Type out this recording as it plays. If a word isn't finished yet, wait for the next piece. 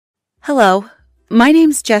Hello, my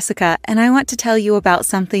name's Jessica, and I want to tell you about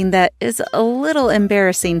something that is a little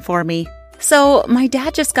embarrassing for me. So, my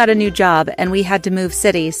dad just got a new job, and we had to move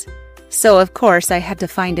cities. So, of course, I had to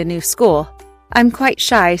find a new school. I'm quite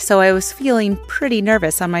shy, so I was feeling pretty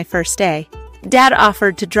nervous on my first day. Dad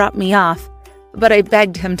offered to drop me off, but I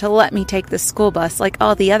begged him to let me take the school bus like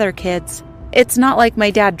all the other kids. It's not like my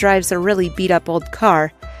dad drives a really beat-up old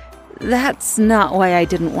car. That's not why I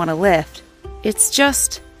didn't want to lift. It's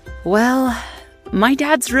just... well, my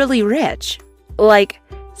dad's really rich. Like,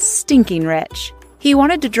 stinking rich. He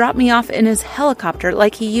wanted to drop me off in his helicopter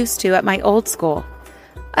like he used to at my old school.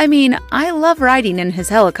 I mean, I love riding in his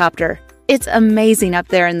helicopter. It's amazing up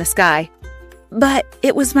there in the sky. But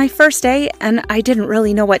it was my first day and I didn't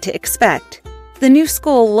really know what to expect. The new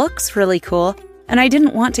school looks really cool, and I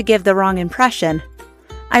didn't want to give the wrong impression.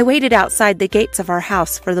 I waited outside the gates of our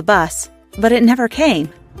house for the bus, but it never came.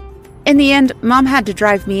 In the end, Mom had to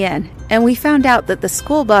drive me in, and we found out that the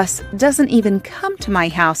school bus doesn't even come to my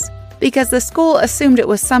house because the school assumed it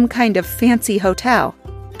was some kind of fancy hotel.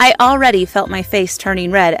 I already felt my face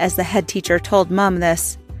turning red as the head teacher told Mom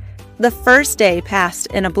this. The first day passed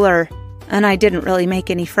in a blur, and I didn't really make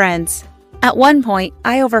any friends. At one point,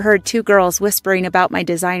 I overheard two girls whispering about my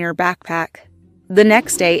designer backpack. The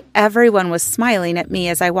next day, everyone was smiling at me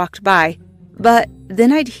as I walked by, but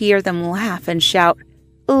then I'd hear them laugh and shout,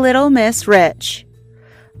 "Little Miss Rich."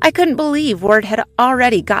 I couldn't believe word had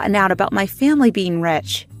already gotten out about my family being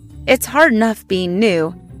rich. It's hard enough being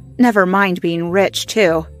new, never mind being rich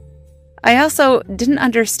too. I also didn't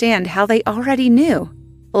understand how they already knew.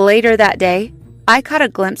 Later that day, I caught a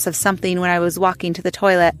glimpse of something when I was walking to the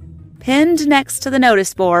toilet. Pinned next to the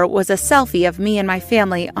notice board was a selfie of me and my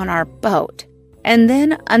family on our boat, and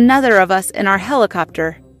then another of us in our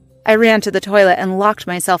helicopter. I ran to the toilet and locked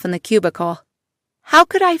myself in the cubicle. How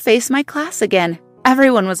could I face my class again?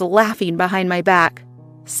 Everyone was laughing behind my back.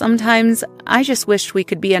 Sometimes I just wished we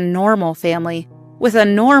could be a normal family with a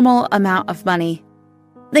normal amount of money.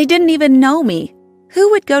 They didn't even know me.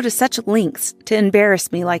 Who would go to such lengths to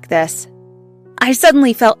embarrass me like this? I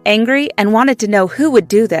suddenly felt angry and wanted to know who would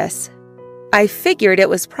do this. I figured it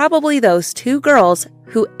was probably those two girls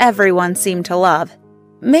who everyone seemed to love.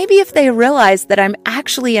 Maybe if they realized that I'm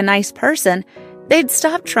actually a nice person, they'd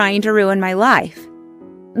stop trying to ruin my life.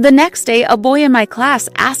 The next day, a boy in my class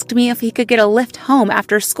asked me if he could get a lift home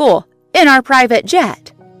after school in our private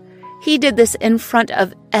jet. He did this in front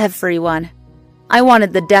of everyone. I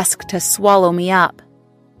wanted the desk to swallow me up.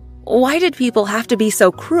 Why did people have to be so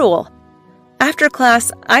cruel? After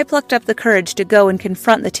class, I plucked up the courage to go and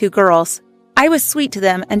confront the two girls. I was sweet to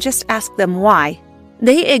them and just asked them why.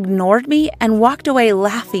 They ignored me and walked away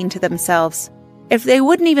laughing to themselves. If they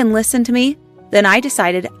wouldn't even listen to me, then I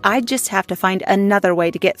decided I'd just have to find another way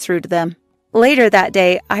to get through to them. Later that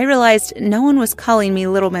day, I realized no one was calling me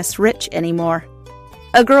Little Miss Rich anymore.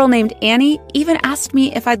 A girl named Annie even asked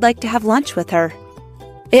me if I'd like to have lunch with her.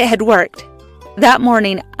 It had worked. That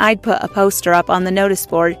morning, I'd put a poster up on the notice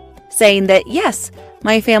board saying that yes,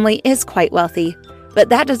 my family is quite wealthy, but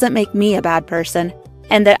that doesn't make me a bad person,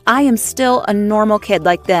 and that I am still a normal kid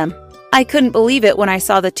like them. I couldn't believe it when I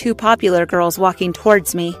saw the two popular girls walking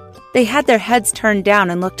towards me. They had their heads turned down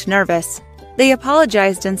and looked nervous. They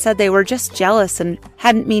apologized and said they were just jealous and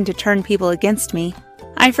hadn't mean to turn people against me.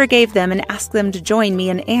 I forgave them and asked them to join me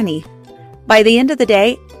and Annie. By the end of the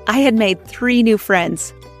day, I had made 3 new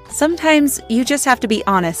friends. Sometimes you just have to be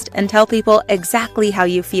honest and tell people exactly how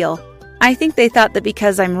you feel. I think they thought that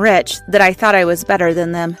because I'm rich that I thought I was better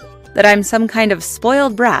than them, that I'm some kind of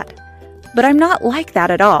spoiled brat. But I'm not like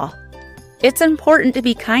that at all. It's important to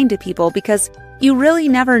be kind to people because you really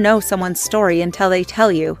never know someone's story until they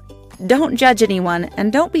tell you. Don't judge anyone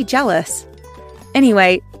and don't be jealous.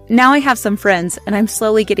 Anyway, now I have some friends and I'm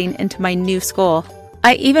slowly getting into my new school.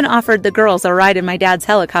 I even offered the girls a ride in my dad's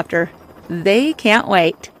helicopter. They can't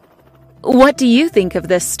wait. What do you think of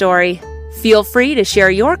this story? Feel free to share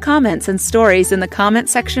your comments and stories in the comment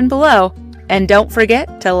section below. And don't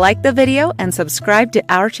forget to like the video and subscribe to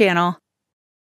our channel.